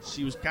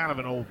she was kind of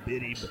an old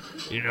biddy, but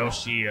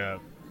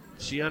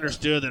she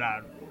understood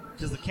that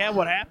because the cat.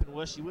 What happened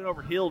was she went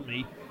over and healed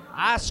me.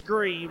 I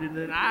screamed and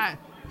then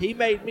he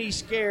made me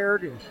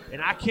scared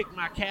and I kicked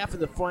my calf in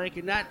the flank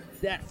and that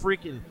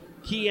freaking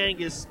Key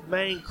Angus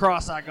main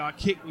cross I got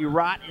kicked me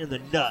right in the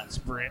nuts,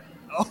 Brent.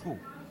 Oh,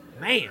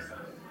 man.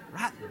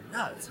 Right in the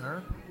nuts,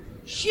 huh?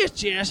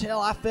 Shit, yes.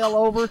 Hell, I fell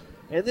over.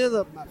 And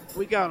then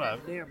we got a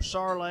damn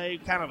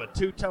Charolais, kind of a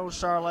two-tone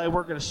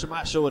Charolais.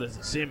 Might show it as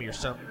a semi or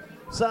something.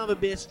 Son of a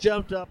bitch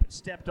jumped up and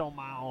stepped on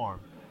my arm.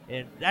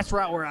 And that's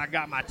right where I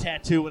got my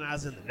tattoo when I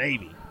was in the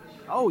Navy.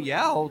 Oh,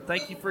 yeah. Oh,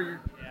 thank you for your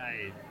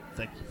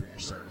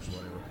service,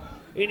 whatever.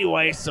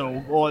 Anyway, so,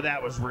 boy,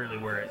 that was really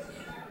where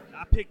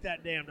I picked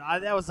that damn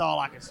dog. That was all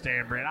I could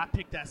stand, Brent. I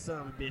picked that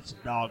son of a bitch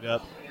dog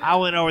up. I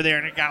went over there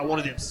and I got one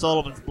of them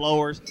Sullivan's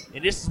blowers.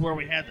 And this is where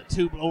we had the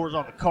two blowers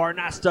on the car. And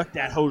I stuck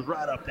that hose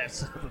right up that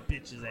son of a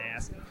bitch's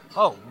ass.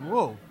 Oh,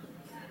 whoa.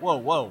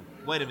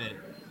 Wait a minute.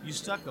 You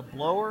stuck a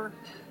blower?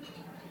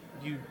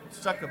 You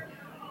stuck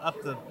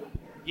up the...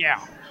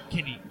 Yeah.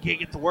 Can you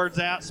get the words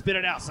out? Spit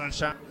it out,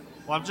 sunshine.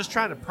 Well, I'm just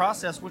trying to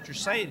process what you're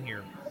saying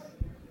here.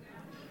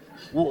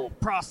 We'll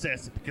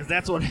process it because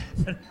that's what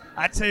happened.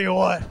 I tell you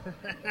what,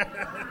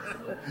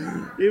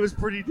 it was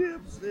pretty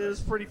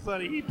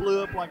funny. He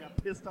blew up like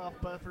a pissed off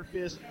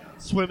pufferfish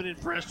swimming in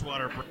fresh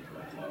water.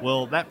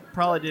 Well, that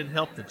probably didn't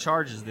help the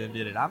charges then,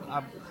 did it?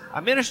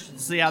 I'm interested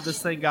to see how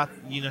this thing got,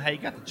 how you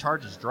got the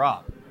charges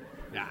dropped.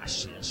 Ah,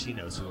 shit, she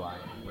knows who I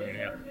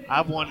am.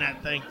 I've won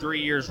that thing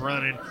 3 years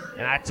running,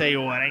 and I tell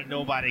you what, ain't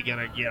nobody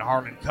gonna get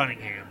Harlan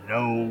Cunningham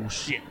no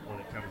shit when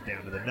it comes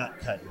down to the nut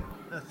cutting.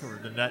 Or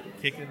the nut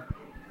kicking.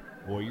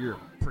 Boy, you're a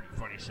pretty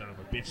funny son of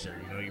a bitch there,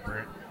 you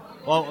Brent.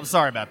 Well, I'm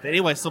sorry about that.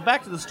 Anyway, so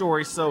back to the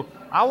story. So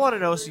I want to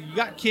know, so you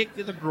got kicked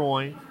in the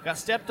groin, got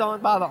stepped on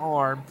by the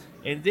arm,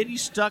 and then you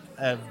stuck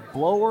a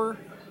blower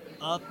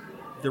up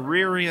the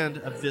rear end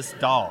of this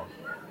dog.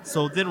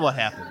 So then what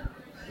happened?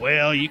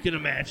 Well, you can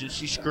imagine.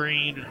 She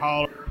screamed and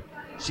hollered.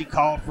 She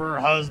called for her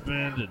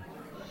husband. And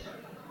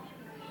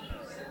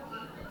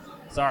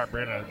sorry,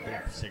 Brent, I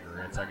have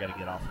cigarettes. I got to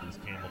get off of these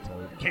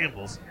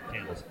Campbell's.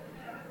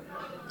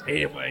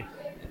 Anyway.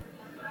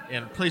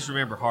 And please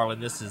remember,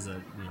 Harlan, this is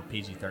a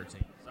PG-13.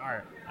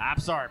 Sorry, I'm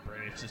sorry,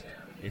 Brent.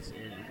 It's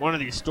one of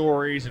these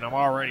stories, and I'm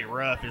already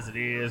rough as it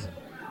is, and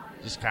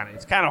it's kind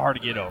of hard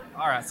to get over.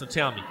 All right, so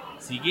tell me.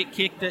 So you get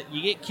kicked,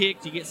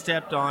 you get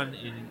stepped on,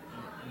 and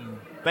you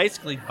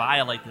basically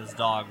violate this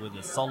dog with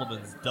a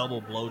Sullivan's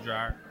double blow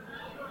dryer.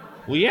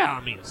 Well,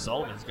 yeah,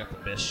 Sullivan's got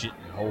the best shit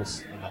in the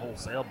whole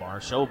show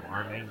barn.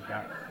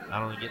 I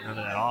don't get none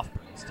of that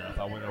off-brand stuff.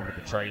 I went over to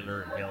the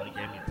trailer, and hell, they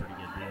gave me a pretty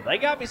good deal. They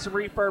got me some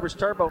refurbished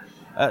turbo.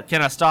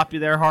 Can I stop you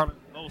there, Harlan?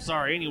 Oh,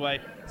 sorry. Anyway,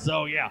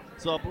 so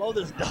I blow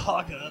this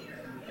dog up,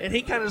 and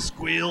he kind of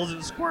squeals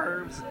and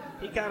squirms.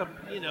 He kind of,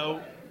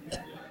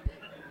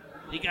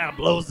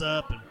 blows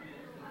up, and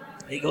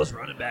he goes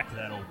running back to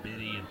that old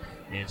biddy,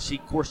 and she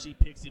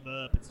picks him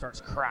up and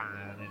starts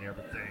crying and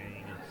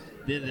everything. And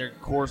then there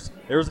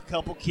was a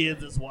couple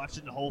kids that's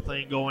watching the whole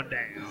thing going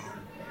down,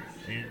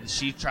 and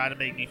she tried to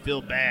make me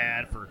feel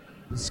bad for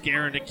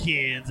scaring the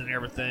kids and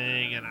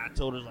everything. And I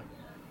told her,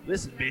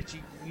 Listen, bitch,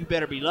 you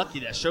better be lucky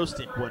that show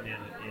stick wasn't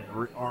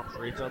in arm's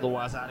reach.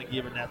 Otherwise, I'd have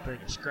given that thing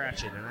a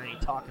scratching. And I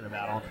ain't talking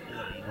about on the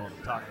field. You know what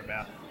I'm talking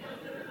about.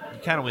 You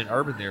kind of went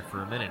urban there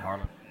for a minute,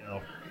 Harlan.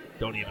 No,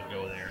 don't even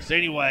go there. So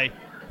anyway,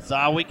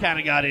 we kind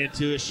of got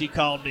into it. She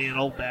called me an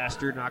old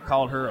bastard, and I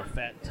called her a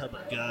fat tub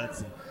of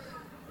guts.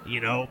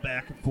 And,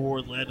 back and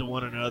forth led to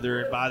one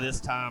another. And by this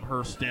time,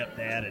 her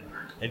stepdad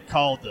had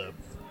called the...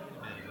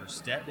 Her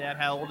stepdad?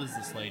 How old is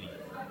this lady?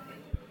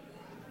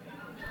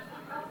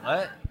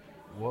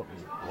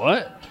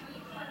 What?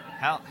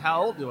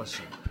 How old was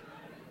she?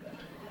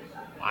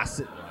 I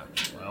said,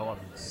 I'm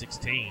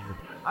 16.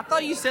 I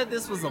thought you said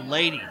this was a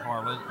lady,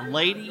 Harlan. A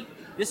lady?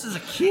 This is a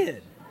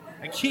kid.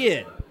 A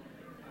kid.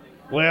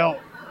 Well,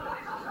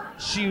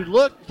 she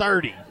looked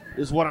 30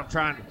 is what I'm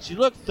trying to... She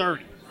looked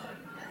 30.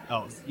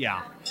 Oh,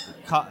 yeah.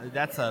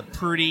 That's a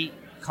pretty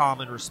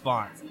common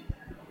response.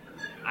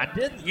 I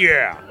didn't...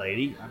 Yeah,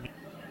 lady. I mean,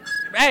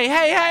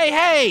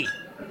 Hey!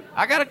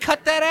 I got to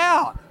cut that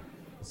out.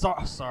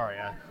 Sorry.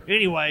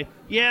 Anyway,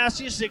 yeah,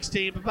 she's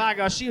 16, but by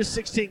God, she was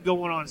 16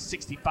 going on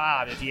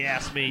 65, if you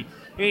ask me.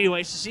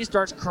 Anyway, so she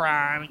starts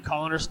crying and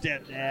calling her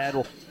stepdad.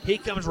 Well, he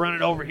comes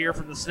running over here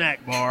from the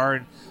snack bar,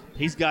 and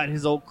he's got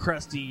his old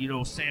crusty,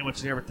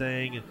 sandwich and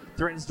everything, and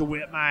threatens to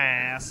whip my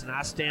ass. And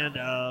I stand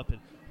up, and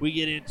we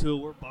get into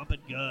it. We're bumping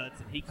guts,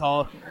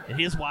 and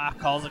his wife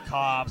calls the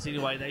cops.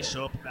 Anyway, they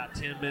show up about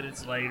 10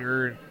 minutes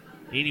later, and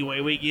anyway,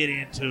 we get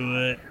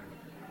into it.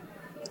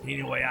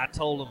 Anyway, I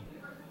told him,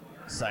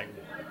 it's like,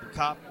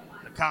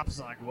 the cop's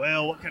like,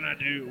 well, what can I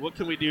do? What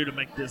can we do to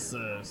make this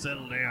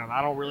settle down?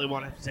 I don't really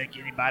want to have to take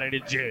anybody to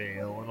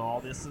jail and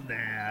all this and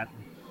that.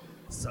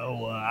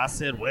 So I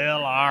said, well,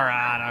 all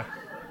right.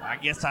 I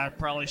guess I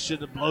probably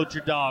shouldn't have blowed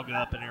your dog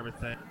up and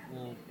everything.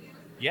 Well,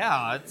 yeah,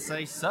 I'd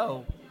say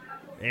so.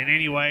 And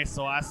anyway,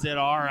 so I said,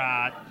 all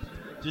right,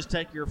 just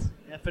take your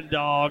effing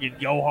dog and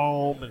go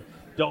home and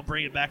don't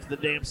bring it back to the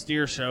damn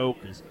steer show.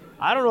 Because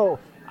I don't know.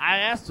 I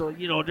asked her,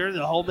 during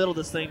the whole middle of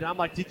this thing, I'm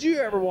like, did you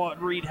ever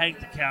read Hank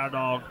the Cow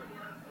Dog?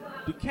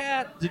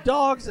 Do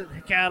dogs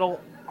and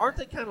cattle, aren't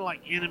they kind of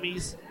like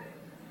enemies?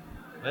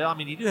 Well, I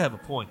mean, you do have a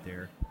point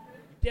there.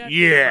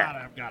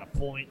 Yeah. I've got a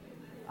point.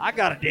 I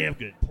got a damn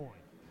good point.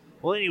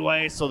 Well,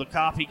 anyway, so the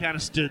cop, he kind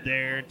of stood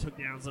there and took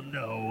down some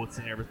notes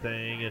and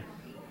everything. And,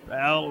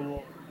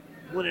 well,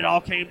 when it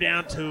all came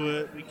down to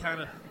it, we kind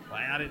of,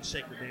 I didn't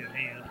shake her damn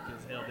hand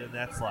because, hell, then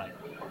that's like,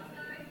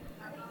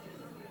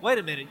 wait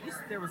a minute. You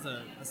said there was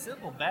a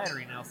simple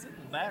battery. Now,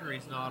 simple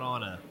battery's not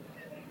on a...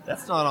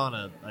 That's not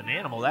on an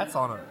animal. That's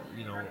on on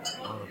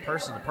a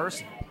person to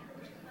person.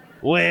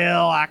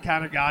 Well, I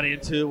kind of got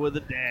into it with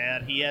the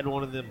dad. He had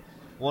one of them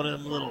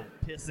little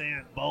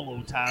pissant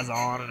bolo ties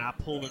on, and I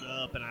pulled it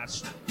up and I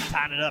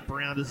tied it up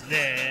around his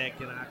neck,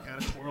 and I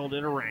kind of twirled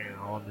it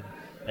around. And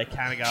they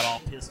kind of got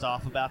all pissed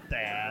off about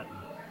that.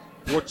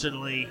 And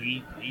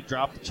fortunately, he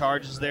dropped the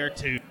charges there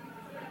too.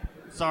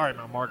 Sorry,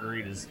 my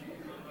margaritas.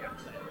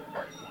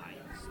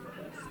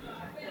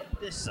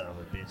 This son of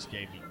a bitch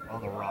gave me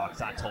on the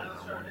rocks. I told him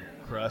I wanted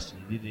it crushed,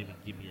 and he didn't even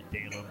give me a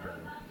damn umbrella.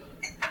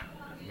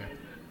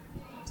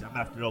 I'm going to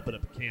have to open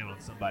up a can on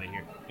somebody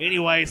here.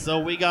 Anyway, so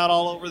we got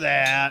all over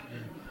that,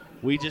 and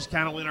we just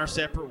kind of went our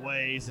separate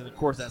ways. And, of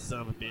course, that son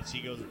of a bitch,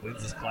 he goes and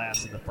wins his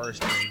class in the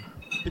first ring.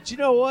 But you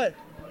know what?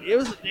 It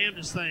was the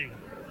damnedest thing.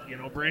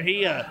 Brent,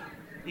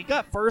 he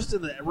got first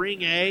in the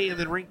ring A, and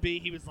then ring B,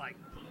 he was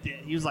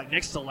like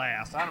next to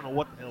last. I don't know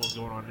what the hell was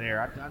going on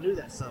there. I knew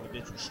that son of a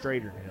bitch was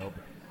straighter than hell,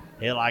 but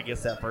hell, I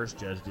guess that first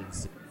judge didn't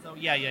see. So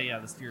yeah,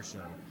 the steer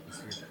show.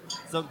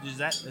 So is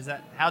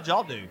that how'd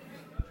y'all do?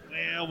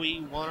 Well,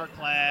 we won our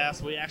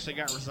class. We actually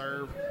got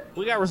reserve.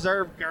 We got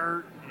reserve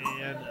Gert,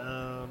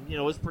 and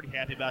was pretty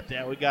happy about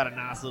that. We got a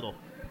nice little.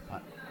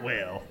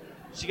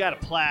 She got a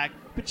plaque,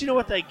 but you know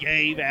what they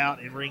gave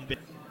out in ring B?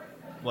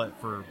 What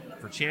for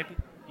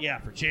champion? Yeah,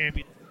 for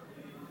champion.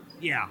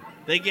 Yeah,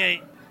 they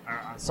gave.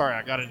 Sorry,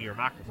 I got into your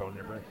microphone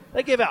there, bro.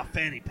 They gave out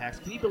fanny packs.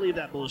 Can you believe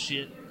that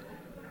bullshit?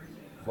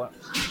 What?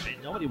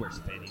 Nobody wears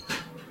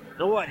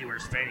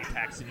fanny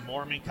packs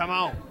anymore. I mean, come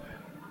on.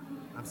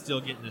 I'm still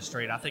getting this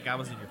straight. I think I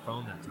was in your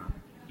phone that time.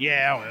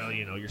 Yeah, well,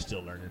 you're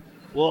still learning.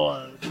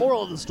 Well,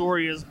 moral of the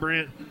story is,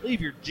 Brent,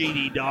 leave your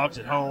GD dogs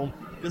at home,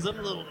 because them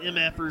little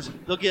MFers,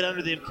 they'll get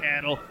under them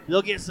cattle,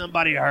 they'll get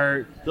somebody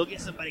hurt, they'll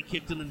get somebody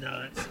kicked in the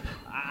nuts.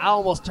 I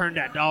almost turned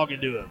that dog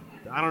into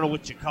I don't know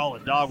what you call a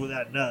dog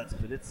without nuts,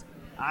 but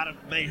I'd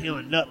have made him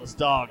a nutless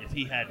dog if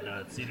he had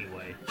nuts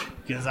anyway,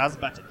 because I was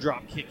about to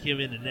drop kick him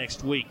into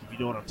next week, if you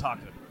know what I'm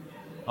talking about.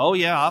 Oh,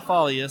 yeah, I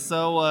follow you.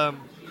 So,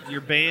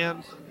 your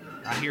band,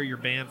 I hear you're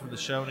banned from the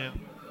show now.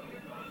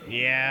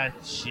 Yeah,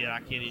 shit, I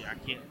can't,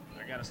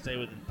 I gotta stay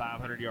within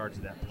 500 yards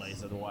of that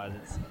place, otherwise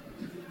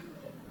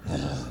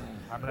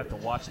I'm gonna have to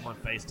watch them on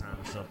FaceTime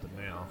or something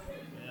now.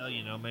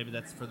 Well, maybe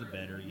that's for the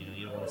better.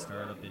 You don't want to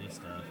start up any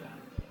stuff.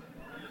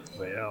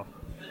 Well,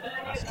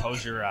 I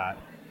suppose you're right.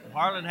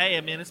 Harlan, hey,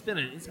 man, it's been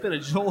a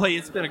joy.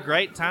 It's been a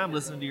great time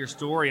listening to your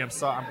story. I'm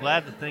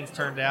glad that things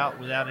turned out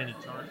without any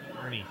charges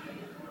or any,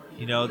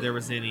 there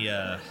was any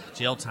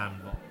jail time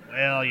involved.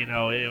 Well,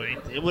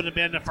 it wouldn't have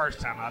been the first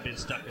time I've been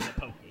stuck in a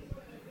pokey.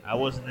 I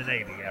was in the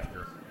Navy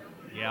after.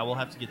 Yeah, we'll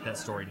have to get that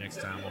story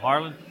next time. Well,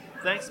 Harlan,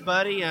 thanks,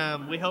 buddy.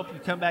 We hope you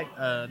come back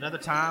another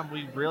time.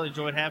 We really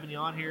enjoyed having you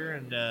on here,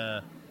 and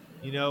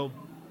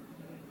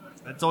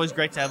it's always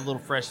great to have a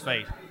little fresh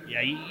face.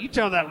 Yeah, you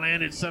tell that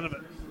landed son of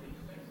a...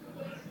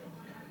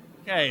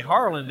 Okay,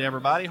 Harlan,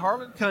 everybody.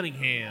 Harlan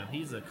Cunningham.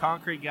 He's a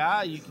concrete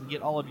guy. You can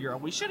get all of your...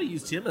 We should have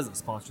used him as a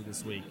sponsor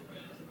this week.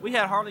 We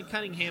had Harlan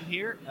Cunningham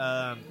here.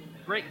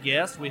 Great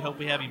guest. We hope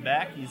we have him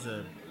back. He's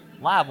a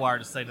live wire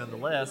to say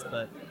nonetheless,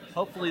 but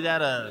hopefully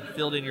that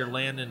filled in your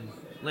Landon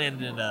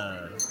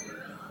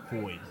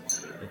void,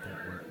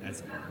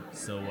 as it were.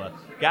 So,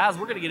 guys,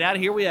 we're going to get out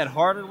of here. We had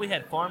Harlan. We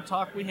had Farm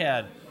Talk. We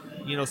had,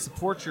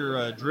 support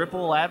your drip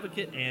oil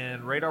advocate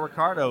and Radar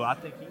Ricardo. I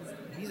think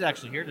he's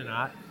actually here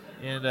tonight.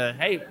 And,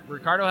 hey,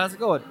 Ricardo, how's it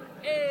going?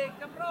 Hey,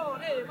 cabrón,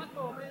 hey,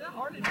 Marco, man, that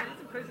Harlan, man,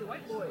 he's a crazy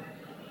white boy.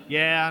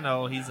 Yeah, I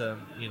know. He's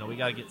we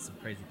got to get some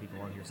crazy people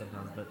on here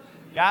sometimes. But,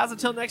 guys,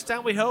 until next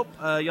time, we hope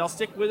y'all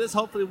stick with us.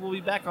 Hopefully, we'll be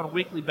back on a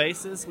weekly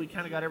basis. We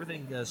kind of got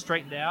everything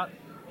straightened out.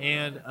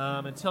 And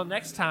until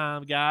next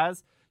time,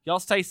 guys, y'all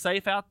stay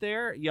safe out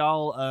there.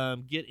 Y'all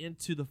get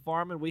into the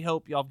farming. We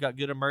hope y'all got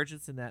good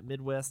emergence in that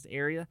Midwest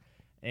area.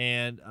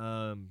 And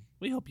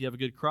we hope you have a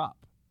good crop.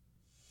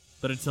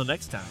 But until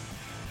next time,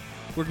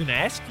 we're going to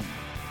ask you,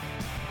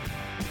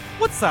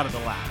 what side of the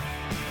line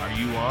are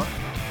you on?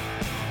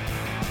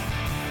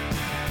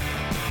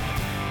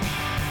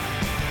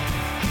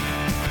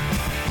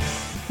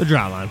 The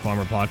Dryline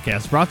Farmer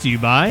Podcast brought to you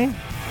by...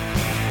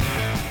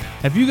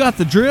 Have you got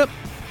the drip?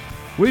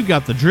 We've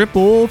got the drip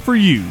oil for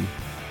you.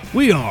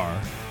 We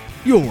are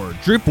your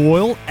drip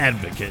oil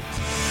advocate.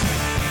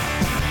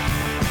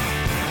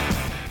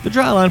 The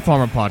Dryline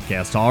Farmer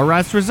Podcast, all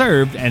rights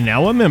reserved, and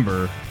now a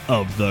member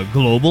of the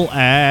Global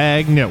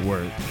Ag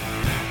Network.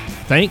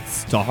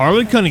 Thanks to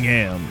Harlan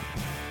Cunningham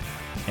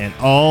and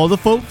all the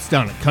folks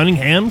down at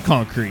Cunningham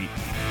Concrete.